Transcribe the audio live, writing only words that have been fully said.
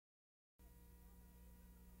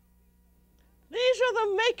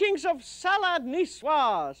the makings of Salade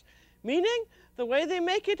Nicoise, meaning the way they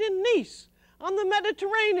make it in Nice on the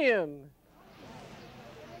Mediterranean.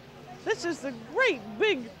 This is the great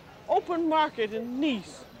big open market in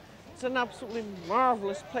Nice. It's an absolutely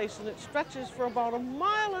marvelous place, and it stretches for about 1.5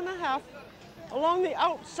 miles along the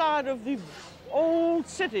outside of the old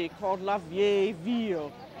city called La Vieille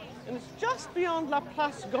Ville. And it's just beyond La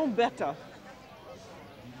Place Gambetta.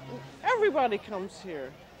 And everybody comes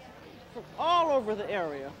here from all over the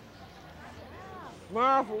area.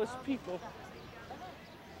 Marvelous people.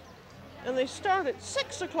 And they start at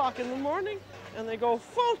 6 o'clock in the morning, and they go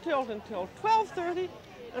full tilt until 12:30,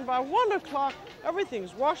 and by 1 o'clock,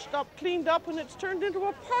 everything's washed up, cleaned up, and it's turned into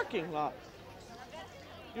a parking lot.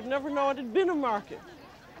 You'd never know it had been a market.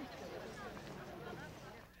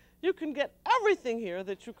 You can get everything here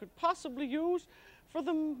that you could possibly use for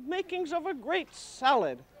the makings of a great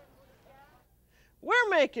salad. We're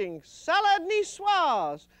making Salade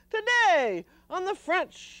Nicoise today on The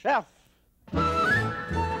French Chef.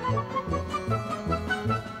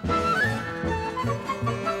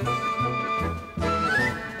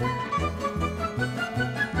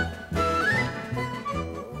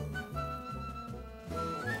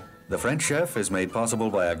 The French Chef is made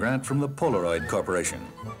possible by a grant from the Polaroid Corporation.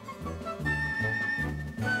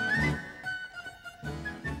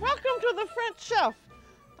 Welcome to The French Chef.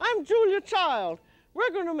 I'm Julia Child.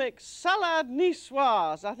 We're going to make Salade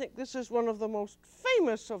Nicoise. I think this is one of the most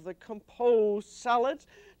famous of the composed salads,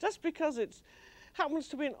 just because it happens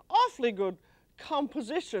to be an awfully good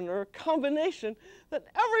composition or combination that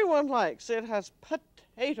everyone likes. It has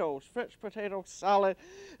potatoes, French potato salad,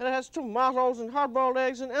 and it has tomatoes and hard-boiled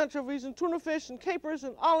eggs and anchovies and tuna fish and capers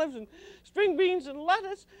and olives and string beans and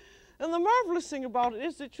lettuce. And the marvelous thing about it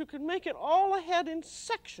is that you can make it all ahead in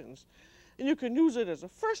sections, and you can use it as a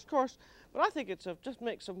first course, but I think it just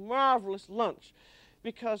makes a marvelous lunch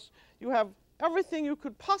because you have everything you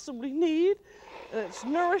could possibly need, and it's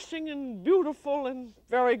nourishing and beautiful and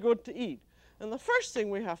very good to eat. And the first thing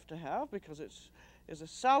we have to have, because it's a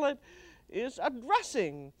salad, is a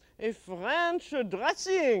dressing, a French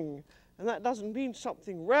dressing. And that doesn't mean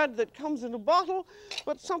something red that comes in a bottle,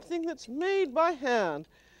 but something that's made by hand.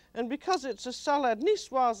 And because it's a Salade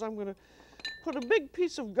Nicoise, I'm going to put a big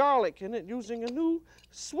piece of garlic in it using a new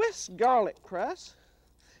Swiss garlic press.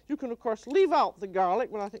 You can, of course, leave out the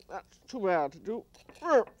garlic, but I think that's too bad to do.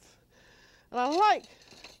 And I like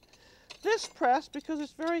this press because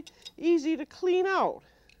it's very easy to clean out.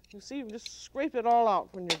 You see, you can just scrape it all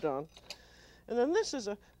out when you're done. And then this is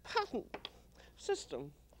a patent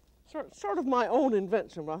system, sort of my own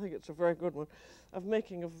invention, but I think it's a very good one, of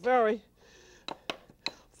making a very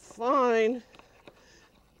fine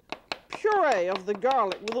puree of the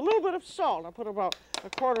garlic with a little bit of salt. I put about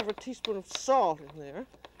 1/4 teaspoon of salt in there.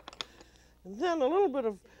 And then a little bit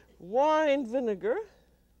of wine vinegar.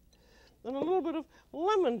 Then a little bit of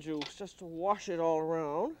lemon juice just to wash it all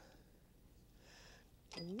around.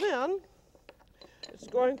 And then it's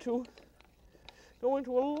going to go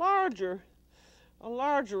into a larger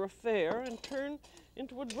affair and turn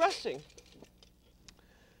into a dressing.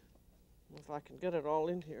 If I can get it all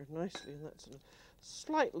in here nicely, and that's a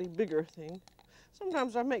slightly bigger thing.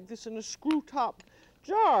 Sometimes I make this in a screw-top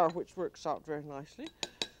jar, which works out very nicely.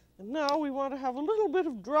 And now we want to have a little bit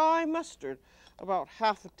of dry mustard, about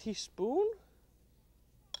 1/2 teaspoon.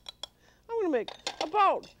 I'm going to make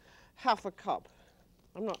about 1/2 cup.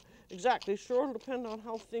 I'm not exactly sure. It'll depend on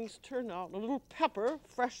how things turn out. A little pepper,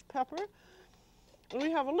 fresh pepper. And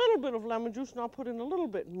we have a little bit of lemon juice, and I'll put in a little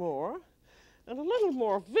bit more. And a little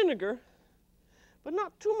more vinegar, but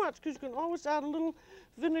not too much, because you can always add a little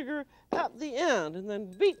vinegar at the end. And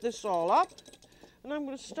then beat this all up. And I'm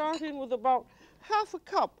going to start in with about 1/2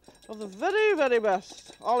 cup of the very, very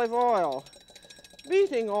best olive oil.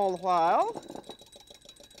 Beating all the while.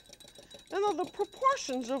 And then the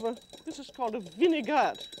proportions of this is called a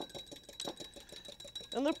vinaigrette.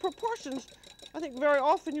 And the proportions, I think very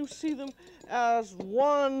often you see them as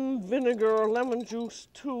 1 vinegar or lemon juice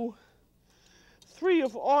to 3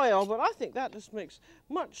 of oil, but I think that just makes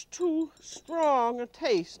much too strong a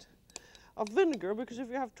taste of vinegar, because if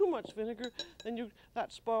you have too much vinegar, then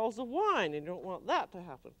that spoils the wine, and you don't want that to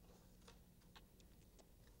happen.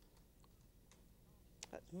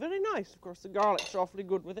 That's very nice. Of course, the garlic's awfully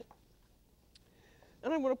good with it.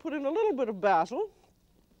 And I'm going to put in a little bit of basil.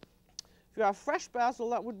 If you have fresh basil,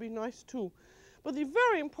 that would be nice too. But the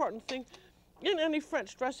very important thing in any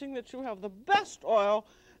French dressing, that you have the best oil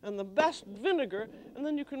and the best vinegar, and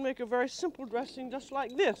then you can make a very simple dressing just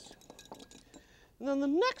like this. And then the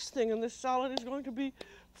next thing in this salad is going to be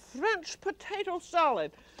French potato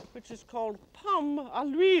salad, which is called pomme à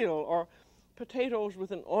l'huile, or potatoes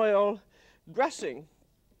with an oil dressing.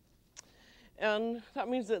 And that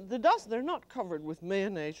means that they're not covered with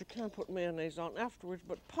mayonnaise. You can't put mayonnaise on afterwards,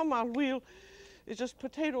 but pomme à l'huile is just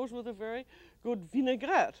potatoes with a very good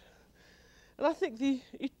vinaigrette. And I think the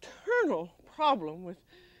eternal problem with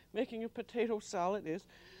making a potato salad is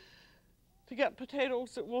to get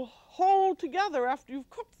potatoes that will hold together after you've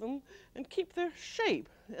cooked them and keep their shape.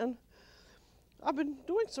 And I've been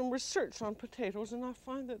doing some research on potatoes, and I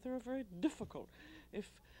find that they're very difficult,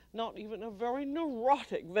 if not even a very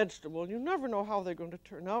neurotic vegetable. You never know how they're going to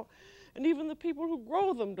turn out. And even the people who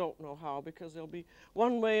grow them don't know how, because they'll be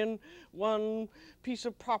one way in one piece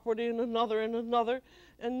of property and another in another.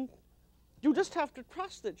 And you just have to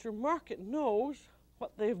trust that your market knows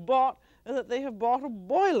what they've bought and that they have bought a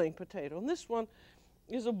boiling potato. And this one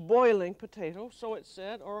is a boiling potato, so it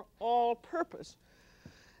said, or all-purpose.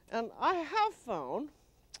 And I have found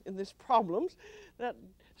in these problems that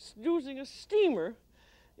using a steamer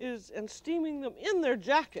and steaming them in their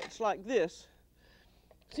jackets like this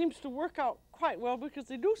seems to work out quite well, because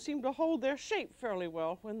they do seem to hold their shape fairly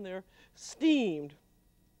well when they're steamed.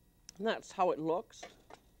 And that's how it looks.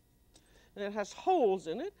 And it has holes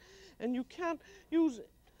in it, and you can use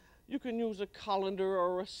a colander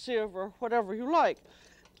or a sieve or whatever you like,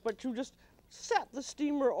 but you just set the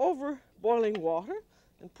steamer over boiling water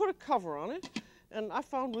and put a cover on it. And I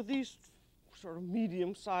found with these sort of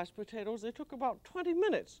medium-sized potatoes, they took about 20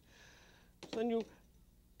 minutes. So then you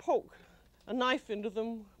poke a knife into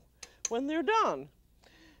them when they're done.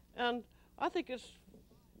 And I think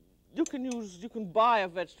you can buy a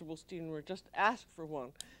vegetable steamer, just ask for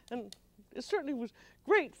one. And it certainly was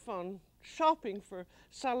great fun shopping for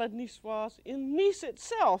Salade Nicoise in Nice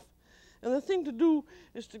itself. And the thing to do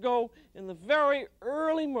is to go in the very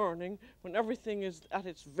early morning when everything is at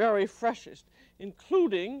its very freshest,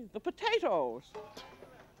 including the potatoes.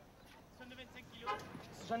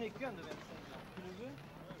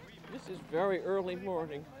 This is very early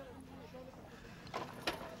morning.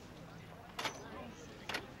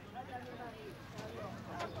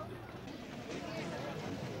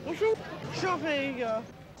 Bonjour,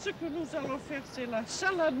 ce que nous allons faire, c'est la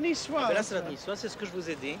salade niçoise. La salade niçoise, c'est ce que je vous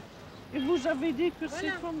ai dit. Et vous avez dit que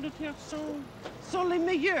ces pommes de terre sont les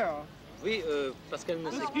meilleures. Oui, parce qu'elles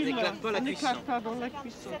n'éclatent pas la cuisson. Elles n'éclatent pas dans la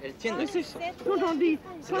cuisson. Elles tiennent la cuisson. Tout on dit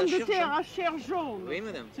pommes de terre à chair jaune. Oui,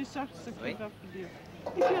 madame. C'est ça que ça veut dire.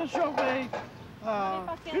 Et bien, j'aurai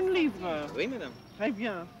une livre. Oui, madame. Très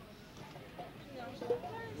bien.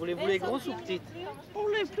 Voulez-vous les grosses ou petites?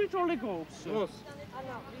 Plutôt les grosses. Grosses.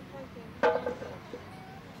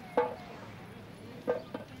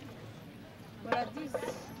 Voilà, 10.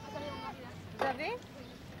 Vous avez?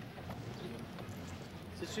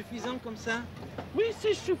 C'est suffisant comme ça? Oui,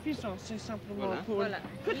 c'est suffisant. C'est simplement pour une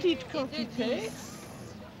petite quantité.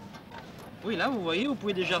 Oui, là, vous voyez, vous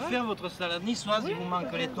pouvez déjà faire votre salade niçoise. Il vous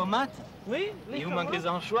manque les tomates. Oui, il vous manque les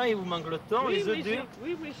anchois, il vous manque le thon, les œufs durs.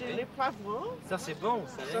 Oui, j'ai les poivrons. Ça, c'est bon,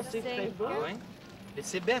 ça. Ça, c'est très bon. Oui. Les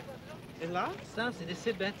cébettes. Et là? Ça, c'est des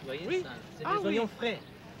cébettes, vous voyez, oui. Ça. C'est des oignons frais,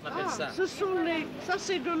 on appelle ça. Ça,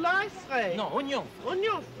 c'est de l'ail frais. Non, oignons.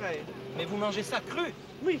 Oignons frais. Mais vous mangez ça cru?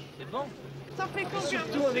 Oui. C'est bon. Ça fait combien?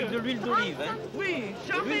 Surtout avec de l'huile d'olive, hein? Oui,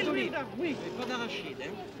 jamais l'huile d'olive. Oui. Pas d'arachide,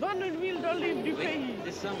 hein? Bonne huile d'olive du pays.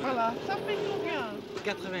 C'est ça. Voilà. Ça fait combien?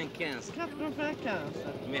 95. 95.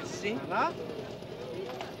 Merci. Voilà.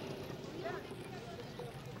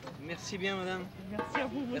 Merci bien, madame. Merci à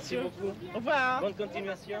vous, monsieur. Merci beaucoup. Au revoir. Bonne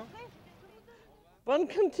continuation. Bonne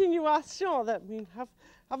continuation. That means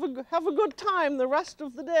have a good time the rest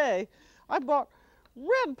of the day. I bought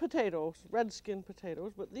red potatoes, red skin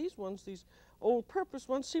potatoes, but these ones, these all-purpose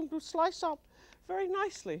ones, seem to slice up very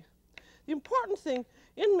nicely. The important thing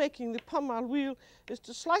in making the pomme à l'huile is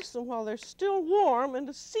to slice them while they're still warm and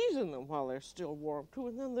to season them while they're still warm too,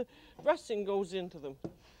 and then the dressing goes into them.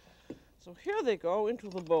 So here they go into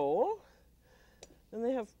the bowl, and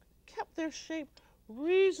they have kept their shape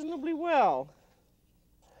reasonably well.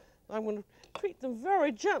 I'm going to treat them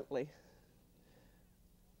very gently.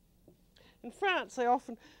 In France, they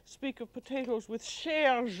often speak of potatoes with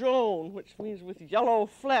chair jaune, which means with yellow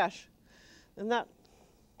flesh, and that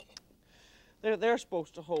they're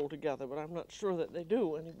supposed to hold together, but I'm not sure that they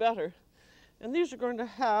do any better. And these are going to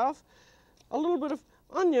have a little bit of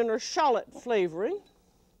onion or shallot flavoring.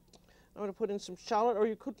 I'm going to put in some shallot, or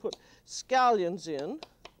you could put scallions in.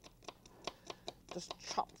 Just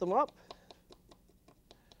chop them up.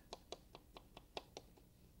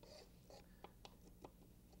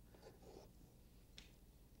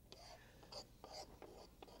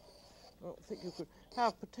 I don't think you could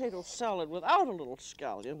have potato salad without a little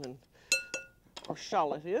scallion or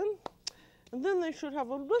shallot in. And then they should have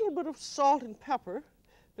a little bit of salt and pepper,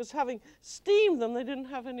 because having steamed them, they didn't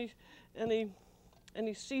have any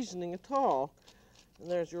seasoning at all. And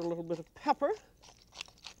there's your little bit of pepper.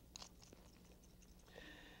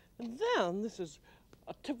 And then, this is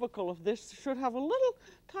typical of this, should have a little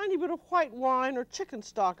tiny bit of white wine or chicken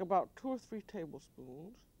stock, about 2 or 3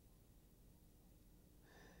 tablespoons.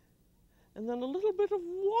 And then a little bit of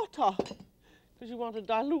water, because you want to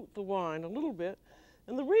dilute the wine a little bit.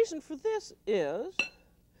 And the reason for this is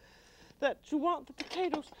that you want the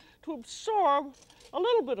potatoes to absorb a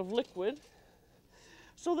little bit of liquid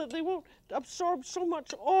so that they won't absorb so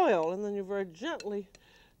much oil. And then you very gently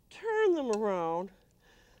turn them around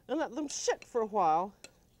and let them sit for a while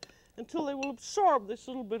until they will absorb this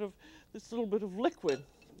little bit of liquid.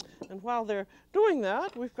 And while they're doing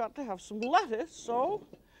that, we've got to have some lettuce, so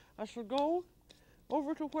I shall go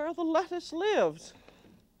over to where the lettuce lives.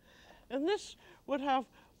 And this would have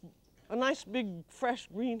a nice big fresh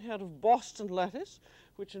green head of Boston lettuce,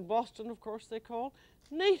 which in Boston, of course, they call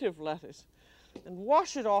native lettuce. And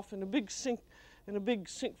wash it off in a big sink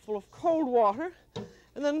full of cold water.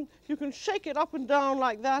 And then you can shake it up and down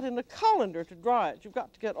like that in a colander to dry it. You've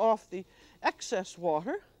got to get off the excess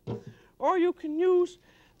water. Or you can use,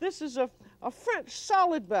 this is a French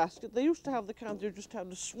salad basket. They used to have the kind you just had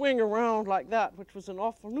to swing around like that, which was an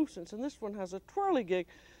awful nuisance. And this one has a twirly-gig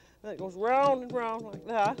that goes round and round like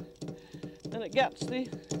that. And it gets and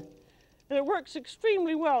it works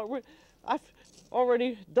extremely well. I've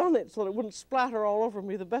already done it so that it wouldn't splatter all over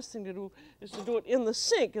me. The best thing to do is to do it in the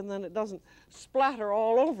sink, and then it doesn't splatter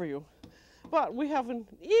all over you. But we have an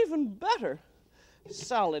even better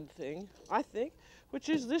salad thing, I think, which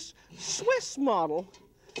is this Swiss model,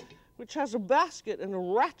 which has a basket and a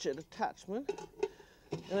ratchet attachment,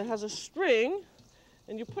 and it has a string,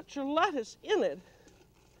 and you put your lettuce in it,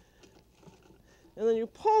 and then you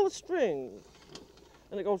pull the string,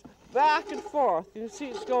 and it goes back and forth. You see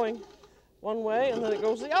it's going one way, and then it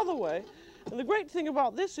goes the other way. And the great thing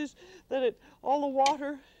about this is that all the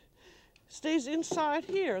water stays inside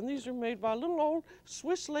here. And these are made by little old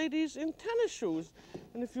Swiss ladies in tennis shoes.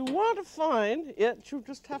 And if you want to find it, you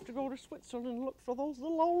just have to go to Switzerland and look for those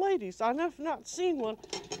little old ladies. I have not seen one,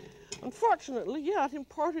 unfortunately, yet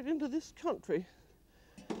imported into this country.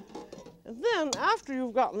 And then, after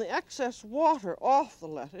you've gotten the excess water off the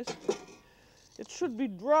lettuce, it should be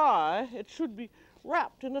dry. It should be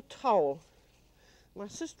wrapped in a towel. My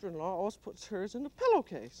sister-in-law always puts hers in a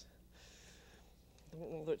pillowcase. I don't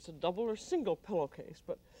know whether it's a double or single pillowcase,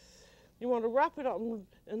 but you want to wrap it up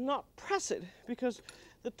and not press it, because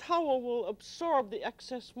the towel will absorb the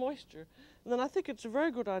excess moisture. And then I think it's a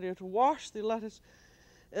very good idea to wash the lettuce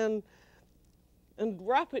and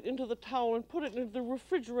wrap it into the towel and put it into the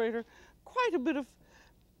refrigerator quite a bit of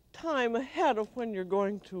time ahead of when you're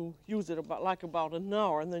going to use it, about an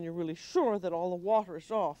hour, and then you're really sure that all the water is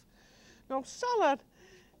off. Now, Salade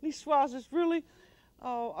Nicoise is really,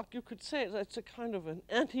 you could say it's a kind of an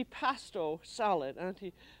antipasto salad.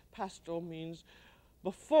 Antipasto means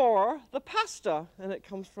before the pasta, and it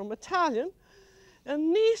comes from Italian.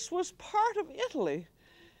 And Nice was part of Italy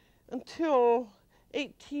until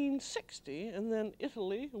 1860, and then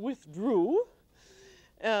Italy withdrew,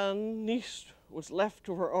 and Nice was left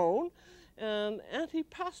to her own. And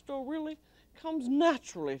antipasto really comes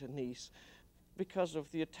naturally to Nice because of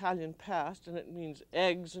the Italian past, and it means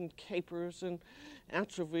eggs and capers and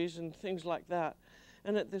anchovies and things like that.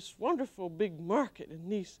 And at this wonderful big market in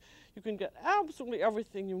Nice, you can get absolutely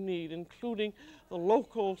everything you need, including the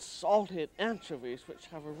local salted anchovies, which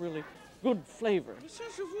have a really good flavor. Monsieur,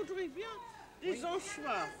 je voudrais bien des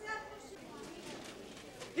anchois.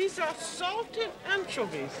 These are salted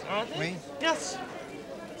anchovies, are they? Oui. Yes.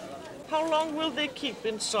 How long will they keep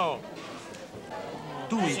in salt?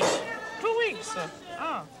 2 weeks. 2 weeks.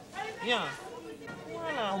 Ah, yeah.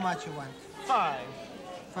 How Voilà. much you want? 5.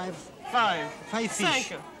 5 fish.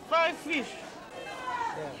 5. 5 fish.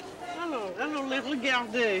 Alors, les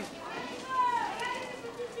regardez.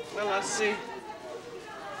 Voilà, c'est.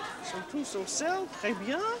 Ils sont tous au sel. Très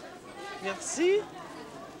bien. Merci.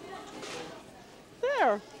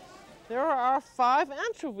 There are our 5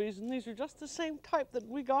 anchovies, and these are just the same type that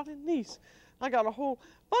we got in Nice. I got a whole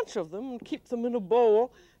bunch of them and keep them in a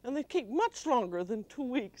bowl, and they keep much longer than 2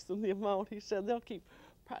 weeks than the amount he said. They'll keep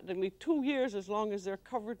practically 2 years as long as they're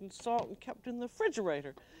covered in salt and kept in the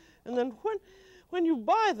refrigerator. And then when you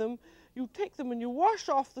buy them, you take them and you wash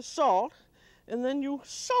off the salt, and then you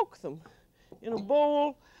soak them in a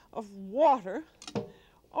bowl of water.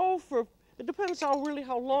 It depends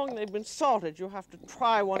how long they've been salted. You'll have to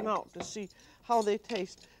try one out to see how they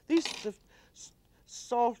taste. These have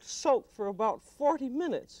soaked for about 40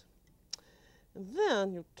 minutes. And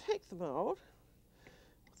then you take them out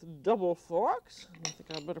with double forks. I think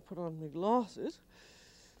I better put on my glasses.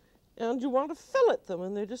 And you want to fillet them,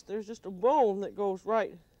 and there's just a bone that goes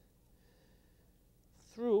right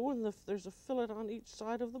through, and there's a fillet on each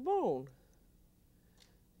side of the bone.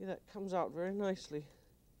 See, that comes out very nicely.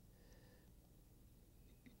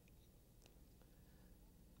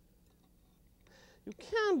 You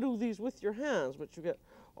can do these with your hands, but you get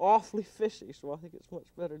awfully fishy, so I think it's much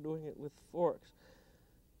better doing it with forks.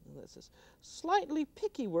 And this is slightly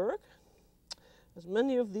picky work, as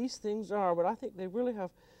many of these things are, but I think they really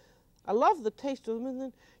have, I love the taste of them, and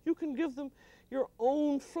then you can give them your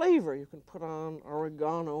own flavor. You can put on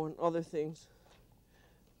oregano and other things.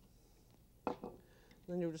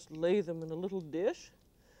 Then you just lay them in a little dish,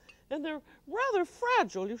 and they're rather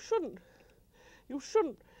fragile. You shouldn't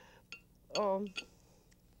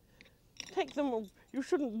take them, you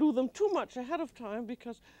shouldn't do them too much ahead of time,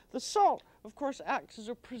 because the salt, of course, acts as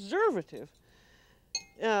a preservative.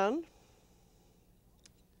 And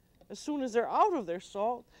as soon as they're out of their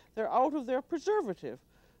salt, they're out of their preservative.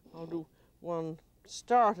 I'll do one,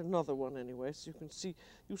 start another one anyway, so you can see,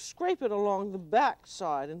 you scrape it along the back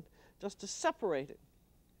side and just to separate it.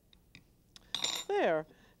 There.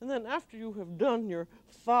 And then after you have done your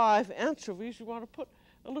 5 anchovies, you want to put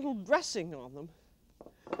a little dressing on them.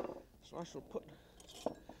 So I shall put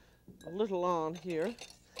a little on here,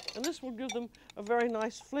 and this will give them a very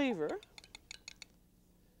nice flavor.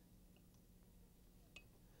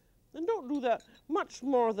 And don't do that much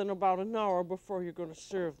more than about an hour before you're going to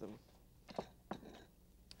serve them.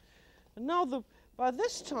 And now by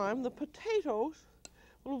this time, the potatoes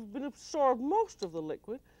will have been absorbed most of the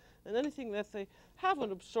liquid, and anything that they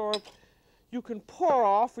haven't absorbed, you can pour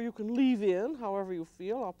off or you can leave in, however you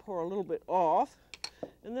feel. I'll pour a little bit off.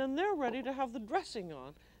 And then they're ready to have the dressing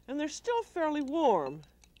on. And they're still fairly warm.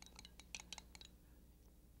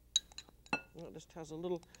 And it just has a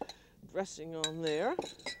little dressing on there.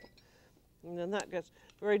 And then that gets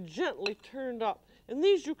very gently turned up. And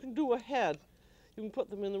these you can do ahead. You can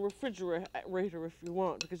put them in the refrigerator if you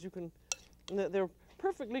want, because you can, they're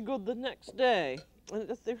perfectly good the next day. And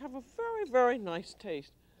they have a very, very nice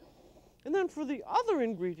taste. And then for the other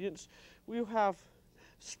ingredients, we have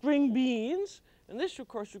string beans. And this, of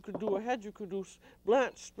course, you could do ahead. You could do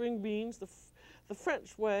blanched string beans the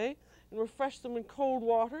French way and refresh them in cold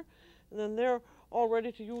water. And then they're all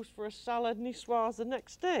ready to use for a salade niçoise the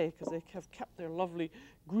next day, because they have kept their lovely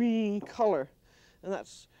green color. And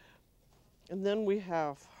then we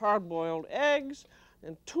have hard-boiled eggs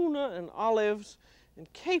and tuna and olives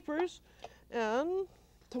and capers and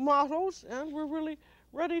tomatoes, and we're really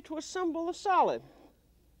ready to assemble the salad.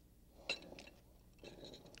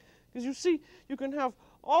 Because you see, you can have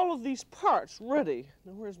all of these parts ready.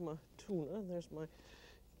 Now where's my tuna? And there's my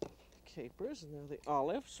capers, and there the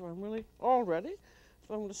olives. So I'm really all ready.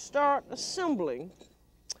 So I'm going to start assembling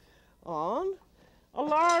on a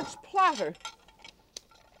large platter.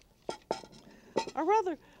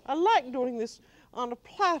 I like doing this on a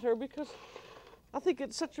platter because I think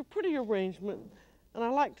it's such a pretty arrangement, and I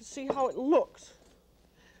like to see how it looks.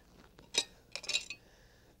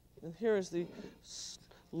 And here is the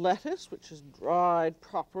lettuce, which is dried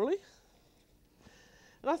properly.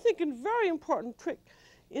 And I think a very important trick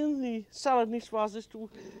in the salad niçoise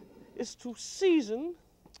is to season,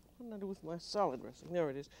 what did I do with my salad dressing? There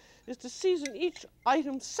it is to season each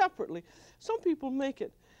item separately. Some people make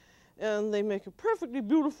it, and they make a perfectly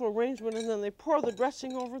beautiful arrangement, and then they pour the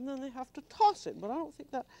dressing over, and then they have to toss it. But I don't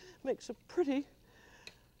think that makes a pretty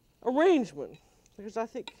arrangement, because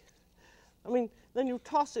I mean, then you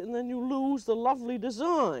toss it and then you lose the lovely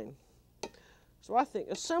design. So I think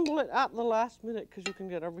assemble it at the last minute, because you can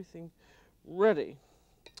get everything ready.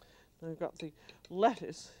 Now I've got the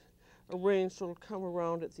lettuce arranged so it'll come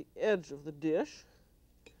around at the edge of the dish.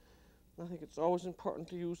 I think it's always important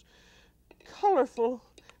to use colorful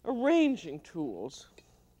arranging tools.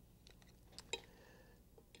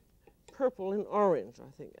 Purple and orange,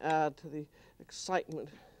 I think, add to the excitement.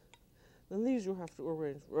 Then these you have to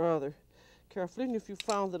arrange rather carefully, and if you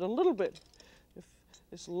found that a little bit, if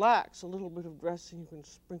this lacks a little bit of dressing, you can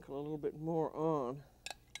sprinkle a little bit more on.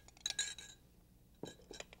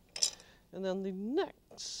 And then the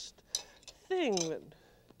next thing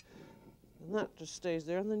that just stays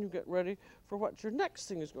there, and then you get ready for what your next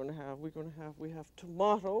thing is going to have. We have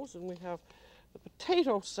tomatoes, and we have the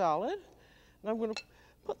potato salad, and I'm going to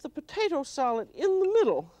put the potato salad in the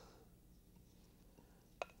middle.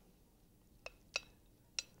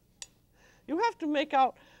 You have to make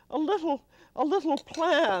out a little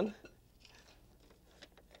plan.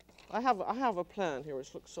 I have a plan here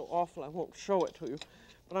which looks so awful I won't show it to you.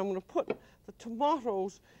 but I'm going to put the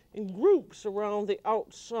tomatoes in groups around the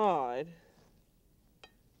outside.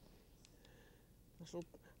 This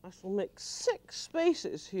will make 6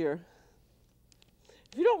 spaces here.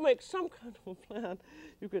 If you don't make some kind of a plan,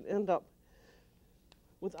 you could end up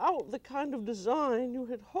without the kind of design you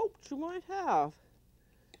had hoped you might have.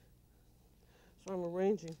 So I'm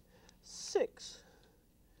arranging 6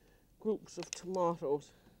 groups of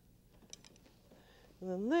tomatoes. And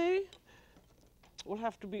then they will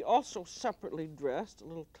have to be also separately dressed, a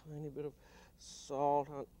little tiny bit of salt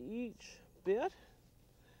on each bit.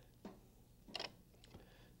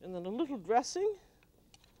 And then a little dressing.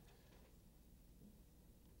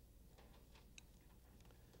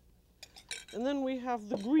 And then we have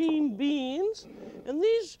the green beans. And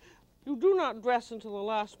these you do not dress until the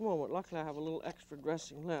last moment. Luckily, I have a little extra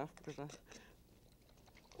dressing left because I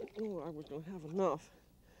was going to have enough.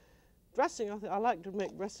 Dressing, I like to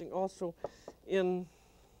make dressing also in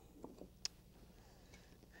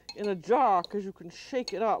a jar because you can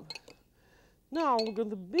shake it up. Now, with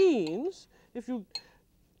the beans, if you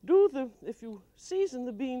season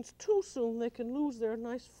the beans too soon, they can lose their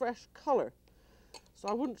nice fresh color. So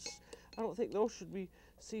I don't think those should be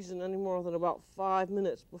seasoned any more than about 5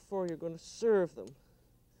 minutes before you're going to serve them.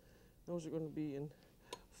 Those are going to be in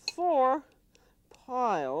 4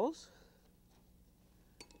 piles.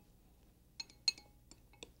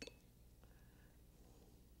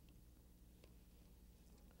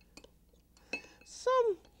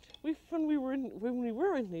 When we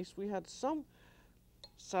were in Nice, we had some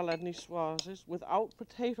salad niçoises without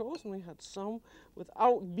potatoes, and we had some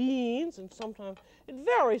without beans, and sometimes it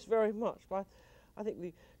varies very much. But I think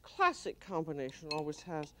the classic combination always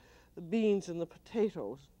has the beans and the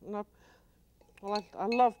potatoes. And I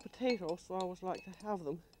love potatoes, so I always like to have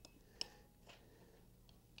them.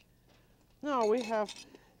 Now we have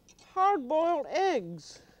hard-boiled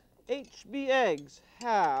eggs, HB eggs,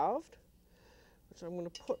 halved, which I'm going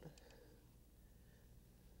to put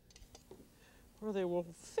where they will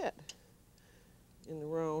fit in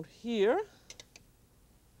around here.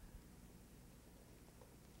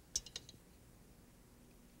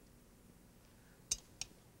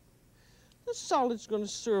 This salad's going to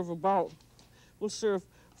serve will serve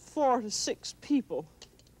 4 to 6 people.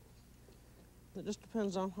 It just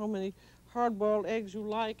depends on how many hard-boiled eggs you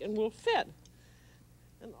like and will fit.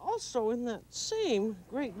 And also in that same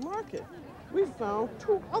great market, we found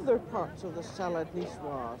 2 other parts of the salade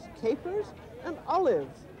niçoise, capers and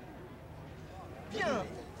olives. Bien.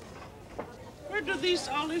 Where do these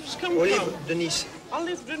olives come from? Olive de Nice.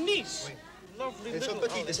 Olive de Nice. Oui. Lovely Elles sont little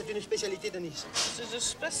petites, olives. c'est une spécialité de Nice. This is a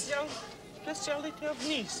speciality of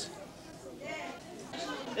Nice.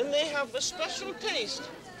 And they have a special taste.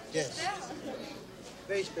 Yes.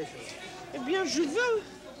 Very special. Eh bien,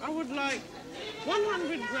 I would like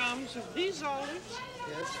 100 grams of these olives.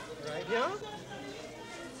 Yes, right. Yeah?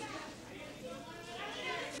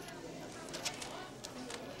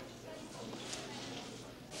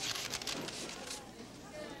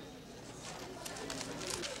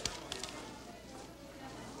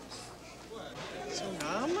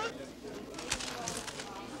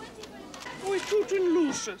 Oui, toute une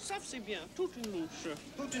louche. Ça, c'est bien. Toute une louche.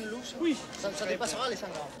 Toute une louche. Oui. Ça dépassera les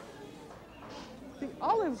 5 grammes. The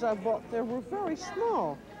olives I bought there were very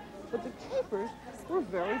small, but the capers were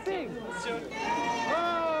very big.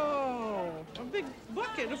 Oh, a big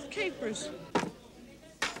bucket of capers.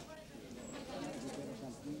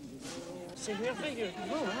 C'est merveilleux.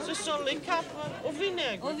 Ce sont les capres au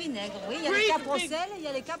vinaigre. Au vinaigre, oui. Il y a les capres au sel et il y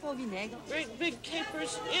a les capres au vinaigre. Great big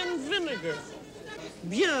capers in vinegar.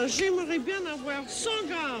 Bien, j'aimerais bien avoir 100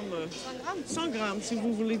 grammes. 100 grammes, si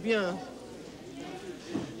vous voulez bien.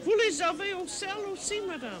 Vous les avez au sel aussi,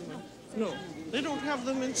 madame? No, they don't have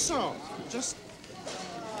them in salt, just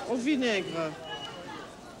au vinaigre.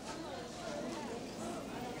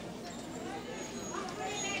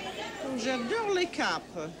 J'adore les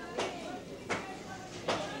capres.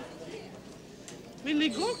 Mais les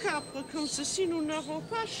gros capres comme ceci, nous n'avons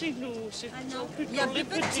pas chez nous. C'est Il y a plus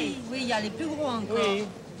petits. Oui, il y a les plus gros encore. Oui.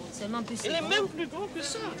 Seulement plus Il est même plus gros que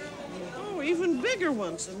ça. Oh, even bigger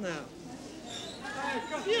ones than that.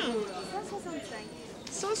 Bien.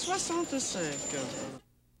 165.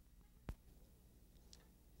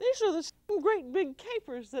 These are the same great big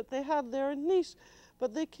capers that they had there in Nice,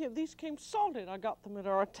 but these came salted. I got them at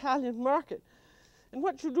our Italian market. And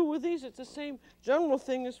what you do with these, it's the same general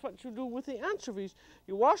thing as what you do with the anchovies.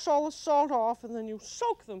 You wash all the salt off and then you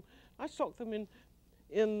soak them. I soak them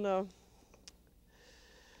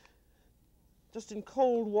just in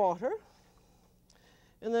cold water,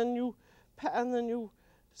 and then you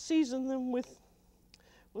season them with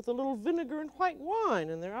with a little vinegar and white wine,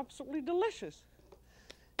 and they're absolutely delicious.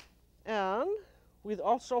 And we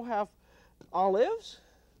also have olives.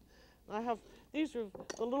 These are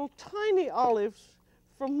the little tiny olives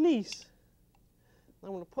from Nice. I'm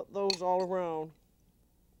going to put those all around.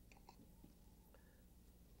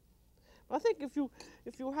 I think if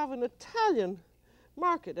you have an Italian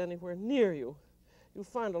market anywhere near you, you'll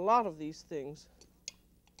find a lot of these things.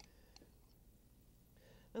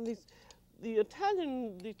 And the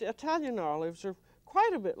Italian olives are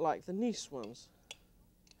quite a bit like the Nice ones.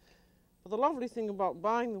 But the lovely thing about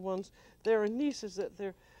buying the ones there in Nice is that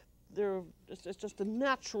it's just a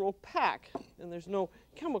natural pack, and there's no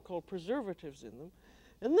chemical preservatives in them.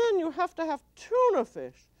 And then you have to have tuna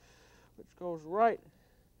fish, which goes right,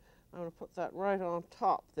 I'm going to put that right on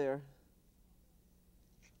top there.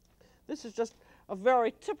 This is just a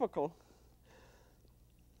very typical,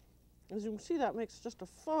 as you can see, that makes just a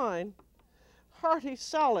fine, hearty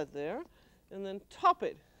salad there, and then top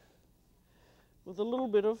it with a little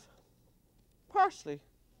bit of parsley.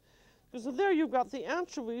 Because there you've got the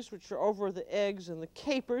anchovies, which are over the eggs and the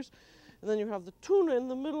capers, and then you have the tuna in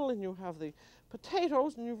the middle, and you have the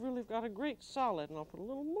potatoes, and you've really got a great salad. And I'll put a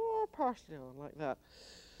little more parsley on like that.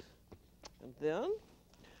 And then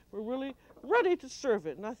we're really ready to serve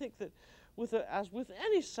it. And I think that as with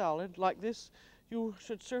any salad like this, you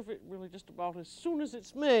should serve it really just about as soon as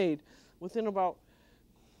it's made, within about,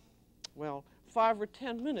 well, 5 or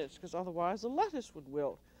 10 minutes, because otherwise the lettuce would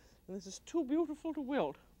wilt. And this is too beautiful to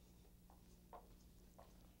wilt.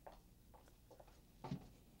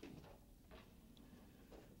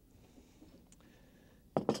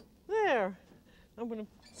 There, I'm going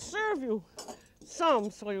to serve you some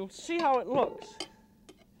so you'll see how it looks.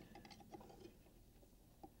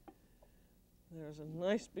 There's a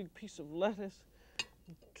nice big piece of lettuce,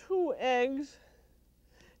 2 eggs.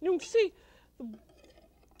 You can see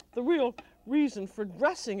the real reason for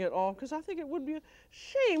dressing it all, because I think it would be a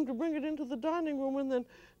shame to bring it into the dining room and then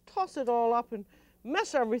toss it all up and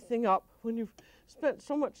mess everything up when you've spent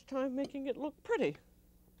so much time making it look pretty.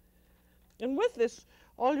 And with this,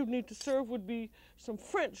 all you need to serve would be some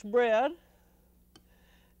French bread,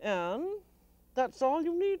 and that's all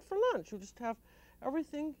you need for lunch. You just have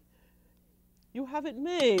everything, you have it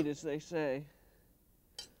made, as they say.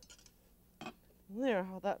 And there,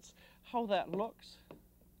 how that looks.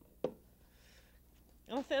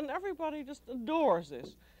 And everybody just adores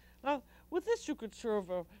this. Now, with this you could serve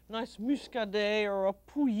a nice muscadet or a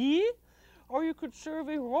pouilly, or you could serve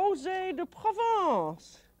a rosé de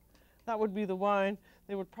Provence. That would be the wine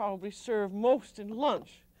they would probably serve most in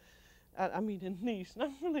lunch, in Nice.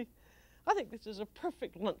 And I think this is a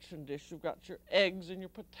perfect luncheon dish. You've got your eggs and your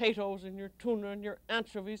potatoes and your tuna and your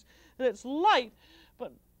anchovies, and it's light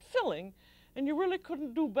but filling, and you really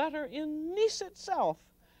couldn't do better in Nice itself.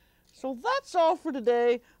 So that's all for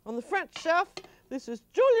today on The French Chef. This is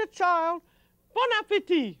Julia Child. Bon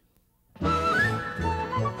appétit!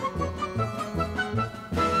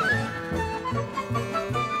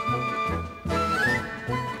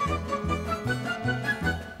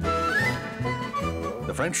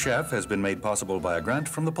 The French Chef has been made possible by a grant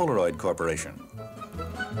from the Polaroid Corporation.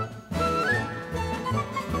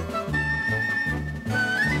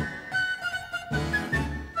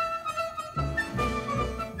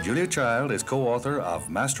 Julia Child is co-author of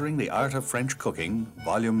Mastering the Art of French Cooking,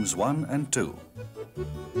 Volumes 1 and 2.